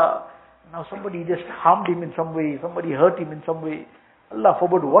Allah Ta'ala. Now somebody just harmed him in some way, somebody hurt him in some way. Allah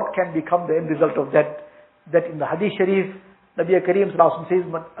forbid, what can become the end result of that? That in the Hadith Sharif, Nabi Kareem Sallallahu Alaihi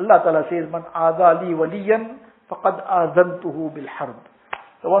Wasallam says, Allah Ta'ala says, Man aza li waliyan faqad azantuhu bil harb.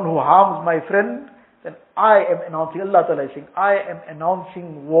 The one who harms my friend, then I am announcing, Allah Ta'ala is saying, I am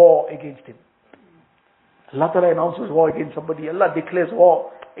announcing war against him. Allah Ta'ala announces war against somebody, Allah declares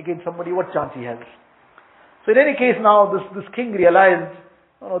war against somebody, what chance he has? So in any case now, this king realized,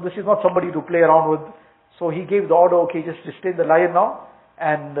 no, this is not somebody to play around with. So he gave the order, okay, just restrain the lion now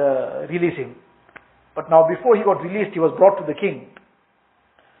and release him. But now before he got released, he was brought to the king.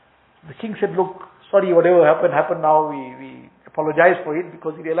 The king said, look, sorry, whatever happened now, we apologize for it,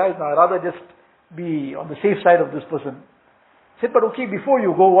 because he realized now I'd rather just be on the safe side of this person. He said, but okay, before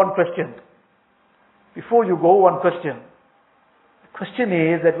you go, one question. Before you go, one question. The question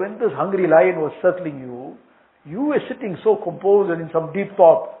is that when this hungry lion was circling you, you were sitting so composed and in some deep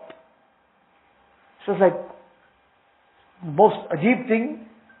thought. So it's like, most ajib thing,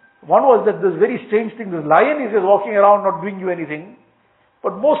 one was that this very strange thing, this lion is just walking around not doing you anything.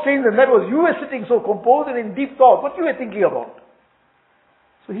 But more strange than that was you were sitting so composed and in deep thought. What you were thinking about?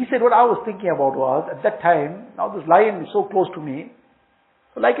 So he said, what I was thinking about was, at that time, now this lion is so close to me.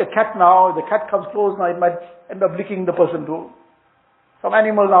 So like a cat now, if the cat comes close now, it might end up licking the person too. Some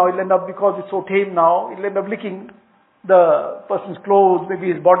animal now, it'll end up, because it's so tame now, it'll end up licking the person's clothes, maybe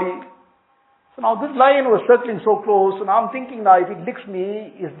his body. So now this lion was circling so close, so now I'm thinking now, if it licks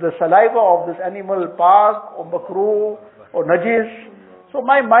me, is the saliva of this animal pak or makruh or najis? So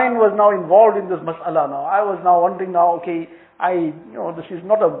my mind was now involved in this mas'ala now. I was now wondering now, okay, this is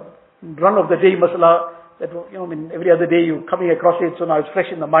not a run of the day mas'ala that, every other day you're coming across it, so now it's fresh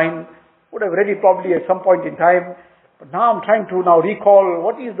in the mind. Would have read it probably at some point in time. But now I'm trying to now recall,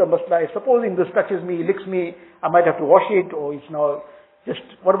 what is the mas'ala? If supposing this touches me, licks me, I might have to wash it, or it's now just,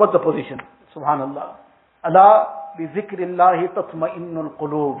 what about the position? Subhanallah. Allah bi zikrillahi tatma'innul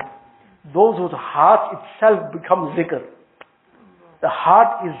qulub. Those whose heart itself becomes zikr. The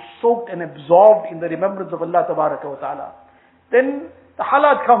heart is soaked and absorbed in the remembrance of Allah Tabaraka wa Ta'ala. Then the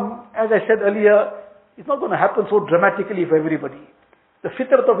halat come, as I said earlier, it's not going to happen so dramatically for everybody. The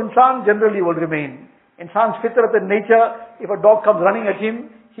fitrat of insan generally will remain. Insan's fitrat and nature, if a dog comes running at him,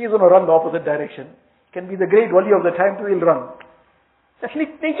 he is going to run the opposite direction. Can be the great wali of the time too, he'll run. That's the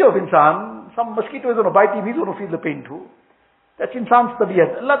nature of insan. Some mosquito is going to bite him, he's going to feel the pain too. That's insan's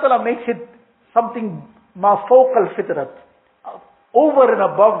tabiyat. Allah Ta'ala makes it something ma fawq al-fitrat, over and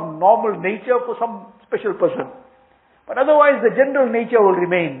above normal nature for some special person. But otherwise the general nature will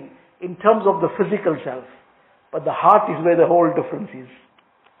remain in terms of the physical self. But the heart is where the whole difference is.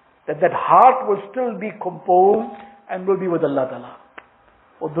 That heart will still be composed and will be with Allah Ta'ala.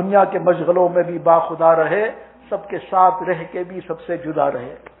 वो दुनिया के मशगलों में भी बाखुदा रहे, सबके साथ रह के भी सबसे जुदा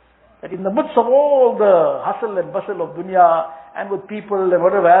रहे. That in the midst of all the hustle and bustle of dunya and with people and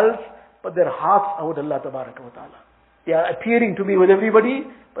whatever else, but their hearts are with Allah Tabaraka wa Ta'ala. They are appearing to be with everybody,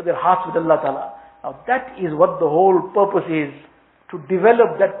 but their hearts with Allah Ta'ala. Now that is what the whole purpose is, to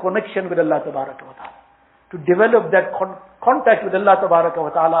develop that connection with Allah Tabaraka wa Ta'ala. To develop that contact with Allah Tabaraka wa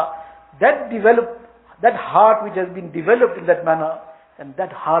Ta'ala. That heart which has been developed in that manner, and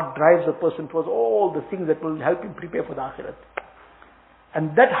that heart drives a person towards all the things that will help him prepare for the Akhirat.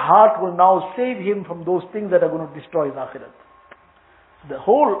 And that heart will now save him from those things that are going to destroy his Akhirat. The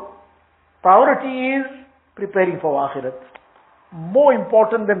whole priority is preparing for Akhirat. More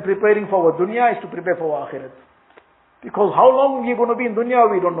important than preparing for our dunya is to prepare for our Akhirat. Because how long we're going to be in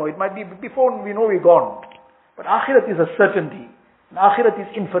dunya, we don't know. It might be before we know we're gone. But Akhirat is a certainty. And Akhirat is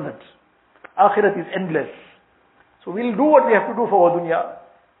infinite. Akhirat is endless. So we'll do what we have to do for our dunya.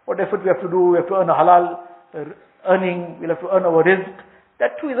 What effort we have to do, we have to earn a halal earning, we'll have to earn our rizq.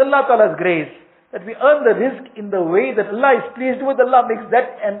 That too is Allah Ta'ala's grace. That we earn the rizq in the way that Allah is pleased with. Allah makes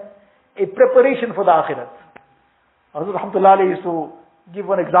that a preparation for the Akhirat. Hazrat Rahmatullah Alayhi used to give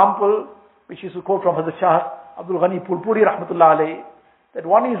one example, which he used to quote from Hazrat Shah Abdul Ghani Pulpuri Rahmatullah Alayhi, that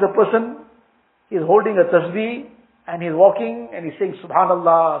one is a person, he is holding a tasbih, and he is walking, and he's saying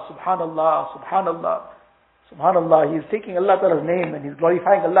Subhanallah, Subhanallah, Subhanallah, Subhanallah. He is taking Allah Ta'ala's name, and he's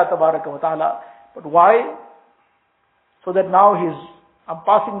glorifying Allah Tabaraka wa Ta'ala. But why? So that now I'm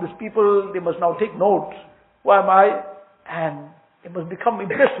passing these people, they must now take note. Who am I? And they must become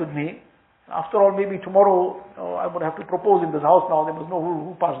impressed with me. After all, maybe tomorrow, I would have to propose in this house now, they must know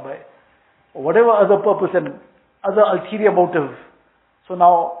who passed by. Or whatever other purpose and other ulterior motive. So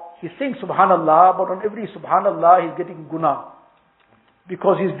now, he's saying Subhanallah, but on every Subhanallah, he's getting guna.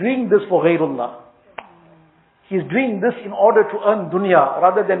 Because he's doing this for ghairullah. He's doing this in order to earn dunya,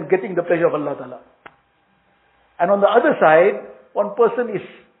 rather than getting the pleasure of Allah Ta'ala. And on the other side, one person is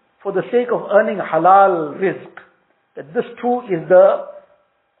for the sake of earning halal rizq. That this too is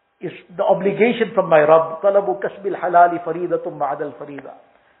the obligation from my Rabb. Talabu kasbil halali faridatum ma'adal farida.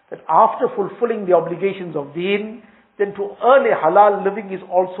 That after fulfilling the obligations of deen, then to earn a halal living is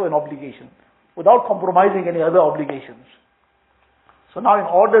also an obligation, without compromising any other obligations. So now in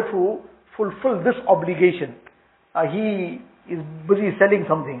order to fulfill this obligation, he is busy selling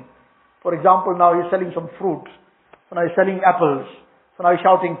something. For example, now he's selling some fruit. So now he's selling apples. So now he's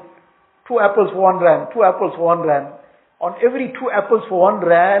shouting, 2 apples for 1 rand, 2 apples for 1 rand. On every 2 apples for 1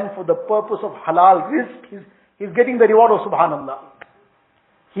 rand, for the purpose of halal rizq, he's getting the reward of subhanallah.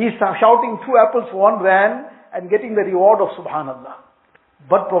 He's shouting 2 apples for 1 rand and getting the reward of subhanallah.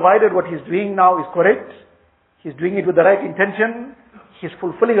 But provided what he's doing now is correct, he's doing it with the right intention, he's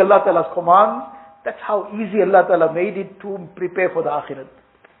fulfilling Allah Ta'ala's commands, that's how easy Allah Ta'ala made it to prepare for the akhirat.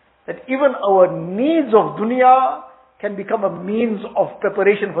 That even our needs of dunya can become a means of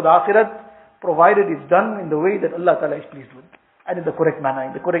preparation for the akhirat, provided it's done in the way that Allah Ta'ala is pleased with, and in the correct manner,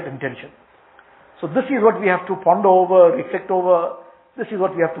 in the correct intention. So this is what we have to ponder over, reflect over, this is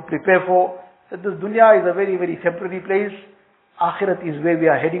what we have to prepare for, that this dunya is a very, very temporary place, akhirat is where we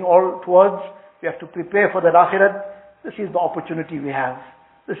are heading all towards, we have to prepare for that akhirat, this is the opportunity we have.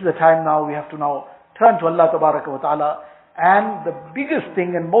 This is the time now we have to now turn to Allah Tabaraka wa Ta'ala, and the biggest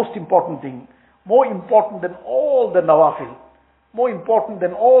thing and most important thing, more important than all the nawafil, more important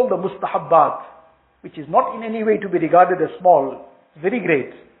than all the mustahabbat, which is not in any way to be regarded as small, very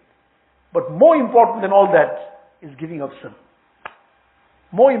great. But more important than all that is giving up sin.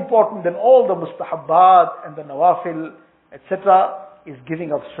 More important than all the mustahabbat and the nawafil, etc., is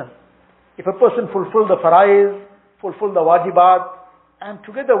giving up sin. If a person fulfill the faraiz, fulfill the wajibat, and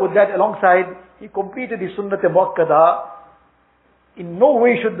together with that alongside, he completed his sunnat muakkada, in no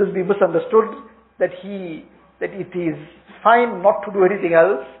way should this be misunderstood that it is fine not to do anything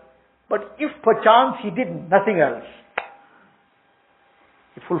else, but if perchance he did nothing else,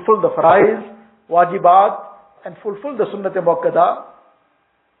 he fulfilled the faraiz, wajibat, and fulfilled the sunnat muakkada,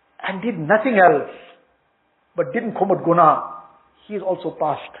 and did nothing else, but didn't commit guna, he is also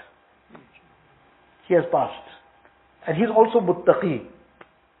passed. He has passed. And he's also muttaqi.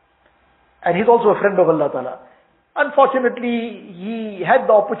 And he's also a friend of Allah Ta'ala. Unfortunately, he had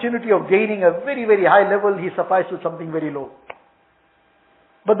the opportunity of gaining a very, very high level, he sufficed with something very low.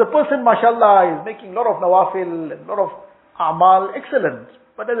 But the person, mashallah, is making a lot of nawafil and a lot of a'mal, excellent.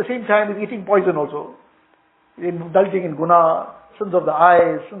 But at the same time, he's eating poison also. He's indulging in guna, sins of the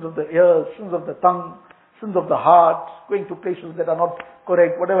eyes, sins of the ears, sins of the tongue, sins of the heart, going to places that are not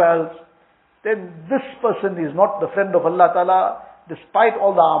correct, whatever else. Then this person is not the friend of Allah Ta'ala, despite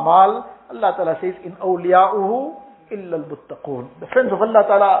all the amal. Allah Ta'ala says, in awliya'uhu illa al-muttaqoon. The friends of Allah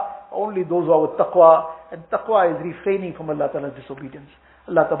Ta'ala are only those who are with taqwa, and taqwa is refraining from Allah Ta'ala's disobedience.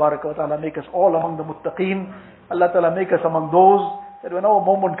 Allah Tabaraka wa Ta'ala make us all among the muttaqeen. Allah Ta'ala make us among those that when our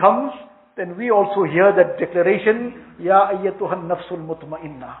moment comes, then we also hear that declaration, Ya ayyatuhan nafsul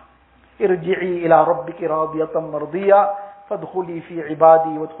mutma'inna, irji'i ila rabbiki radiyatan mardiya, fadkhuli fi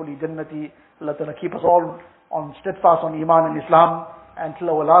ibadi wadkhuli jannati. Allah Ta'ala keep us all on steadfast on Iman and Islam, and till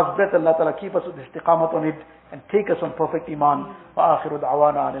our last breath, Allah Ta'ala keep us with istiqamat on it, and take us on perfect Iman. Wa akhiru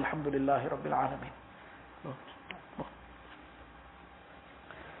da'wana alhamdulillahi rabbil alameen.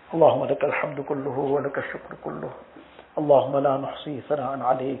 اللهم لك الحمد كله ولك الشكر كله اللهم لا نحصي ثناء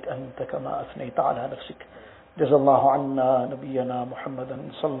عليك أنت كما أثنيت على نفسك جزا الله عنا نبينا محمدا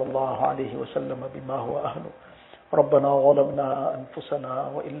صلى الله عليه وسلم بما هو أهله ربنا ظلمنا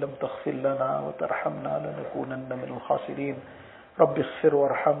أنفسنا وإن لم تغفر لنا وترحمنا لنكونن من الخاسرين رب اغفر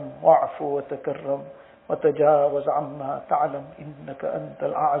وارحم واعف وتكرم وتجاوز عما تعلم إنك أنت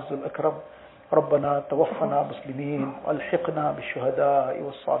الأعز الأكرم ربنا توفنا مسلمين والحقنا بالشهداء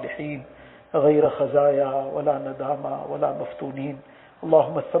والصالحين غير خزايا ولا ندامى ولا مفتونين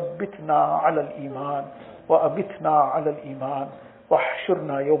اللهم ثبتنا على الإيمان وأمتنا على الإيمان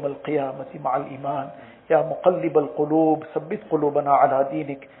واحشرنا يوم القيامة مع الإيمان يا مقلب القلوب ثبت قلوبنا على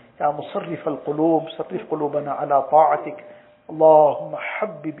دينك يا مصرف القلوب صرف قلوبنا على طاعتك اللهم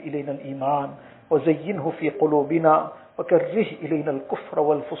حبب إلينا الإيمان وزينه في قلوبنا وكره إلينا الكفر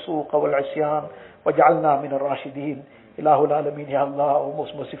والفسوق والعصيان واجعلنا من الراشدين إله العالمين يا Allah,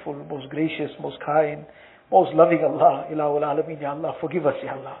 most merciful, most gracious, most kind, most loving Allah, Ilahu al-Alameen, Ya Allah, forgive us,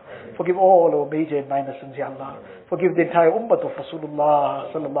 Ya Allah. Forgive all our major and minor sins, Ya Allah. Forgive the entire ummah of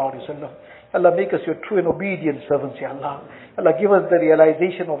Rasulullah sallallahu alaihi wasallam. Allah, make us your true and obedient servants, Ya Allah. Allah, give us the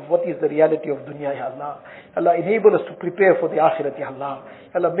realization of what is the reality of dunya, Ya Allah. Allah, enable us to prepare for the akhirat, Ya Allah.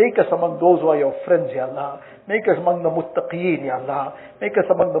 Allah, make us among those who are your friends, Ya Allah. Make us among the muttaqeen, Ya Allah. Make us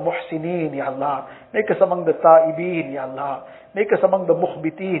among the muhsineen, Ya Allah. Make us among the ta'ibeen, Ya Allah. Make us among the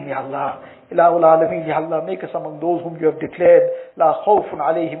mukhbiteen, Ya Allah. Ilahul Alameen, Ya Allah. Make us among those whom you have declared, La khawfun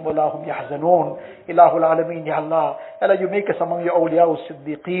alayhim wa la hum yahzanoon. Ilahul Alameen, Ya Allah. Allah, you make us among your awliya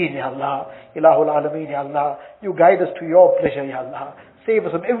siddiqeen, Ya Allah. Ilahul Alameen, Ya Allah. You guide us to your pleasure, Ya Allah. Save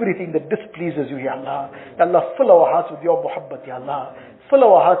us from everything that displeases you, Ya Allah. Ya Allah, fill our hearts with your muhabbat, Ya Allah. Fill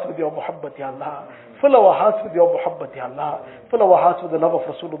our hearts with your muhabbat, Ya Allah. Fill our hearts with your muhabbat, Ya Allah. Fill our hearts with the love of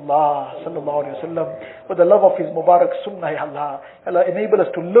Rasulullah sallallahu alayhi wa sallam, with the love of his Mubarak Sunnah, Ya Allah. Allah, enable us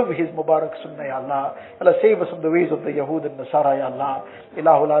to live his Mubarak Sunnah, Ya Allah. Allah, save us from the ways of the Yahud and Nasara, Ya Allah.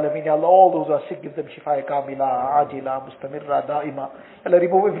 Ilahul Alameen, Ya Allah, all those who are sick, give them shifaya kamila, ajila, mustamirra, daima. Allah,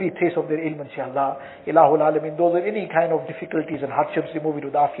 remove every trace of their ailments, Ya Allah. Ilahul Alameen, those in any kind of difficulties and hardships, remove it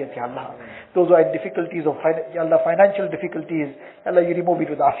with afiyat, Ya Allah. Those who are in difficulties of, Ya Allah, financial difficulties, Ya Allah, you remove it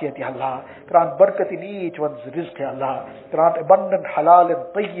with afiyat, Ya Allah. Grant barakat in each one's rizq, Ya Allah. Grant abundant halal and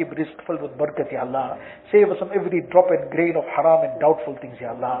tayyib rizq filled with barakat, Ya Allah. Save us from every drop and grain of haram and doubtful things,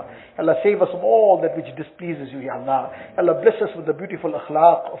 Ya Allah. Allah, save us from all that which displeases you, Ya Allah. Allah, bless us with the beautiful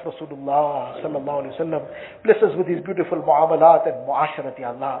akhlaq of Rasulullah sallallahu alayhi wa sallam. Bless us with his beautiful muamalat and muasharat,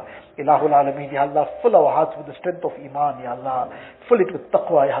 Ya Allah. Ilahul Alameen, Ya Allah. Fill our hearts with the strength of iman, Ya Allah. Fill it with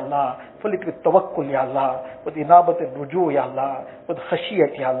taqwa, Ya Allah. Fill it with tawakkul, Ya Allah. With inabat and ruju, Ya Allah. With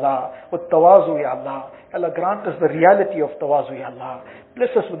khashiyat, Ya Allah. With tawazu, Ya Allah. Allah, grant us the reality of tawazu, Ya Allah. Bless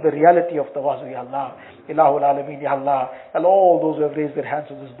us with the reality of tawazu, Ya Allah. Ilahul Alameen, Ya Allah. Allah, all those who have raised their hands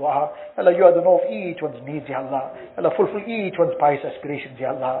to this dua, Allah, you are the know of each one's needs, Ya Allah. Allah, fulfill each one's pious aspirations,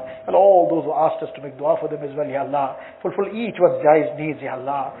 Ya Allah. Allah, all those who asked us to make dua for them as well, Ya Allah. Fulfill each one's jaiz needs, Ya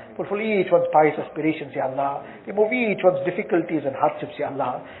Allah. Fulfill each one's pious aspirations, Ya Allah. Remove each one's difficulties and hardships, Ya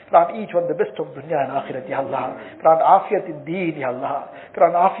Allah. Grant each one the best of dunya and akhirat, Ya Allah. Grant afiyat in deen, Ya Allah.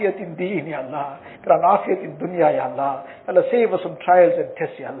 Grant afiyat in deen, Ya Allah. Grant afiyat in dunya, Ya Allah. Allah, save us from trials and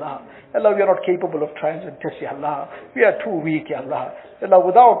tests, Ya Allah. Allah, we are not capable of trials and tests, Ya Allah. We are too weak, Ya Allah. Allah,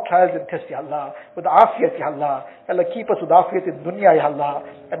 without trials and tests, Ya Allah. With afiyat, Ya Allah. Allah, keep us with afiyat in dunya, Ya Allah.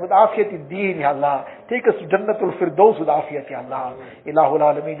 And with afiyat in deen, Ya Allah. Take us to Jannatul Firdaus with afiyat, Ya Allah. Ilahul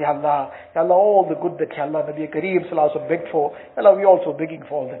Alameen, Ya Allah. Ya Allah, all the good that, Ya Allah, Nabi Kareem Sallallahu Alaihi Wasallam begged for, Ya Allah, we also begging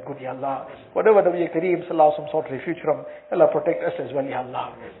for all that good, Ya Allah. Whatever Nabi Kareem Sallallahu Alaihi Wasallam sought refuge from, Ya Allah, protect us as well, Ya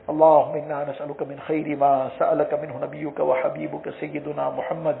Allah. Allahumma inna nas'aluka min khayri ma sa'alaka minhu nabiyyuka wa habibuka sayyiduna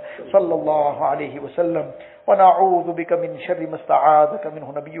Muhammad sallallahu alayhi wa sallam. ونعوذ بك من شر ما استعاذك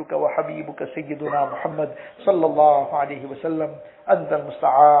منه نبيك وحبيبك سيدنا محمد صلى الله عليه وسلم. أنت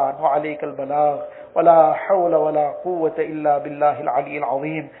المستعان وعليك البلاغ ولا حول ولا قوة إلا بالله العلي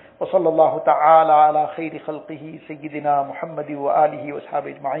العظيم. وصلى الله تعالى على خير خلقه سيدنا محمد وآله وأصحابه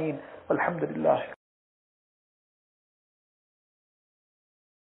أجمعين والحمد لله.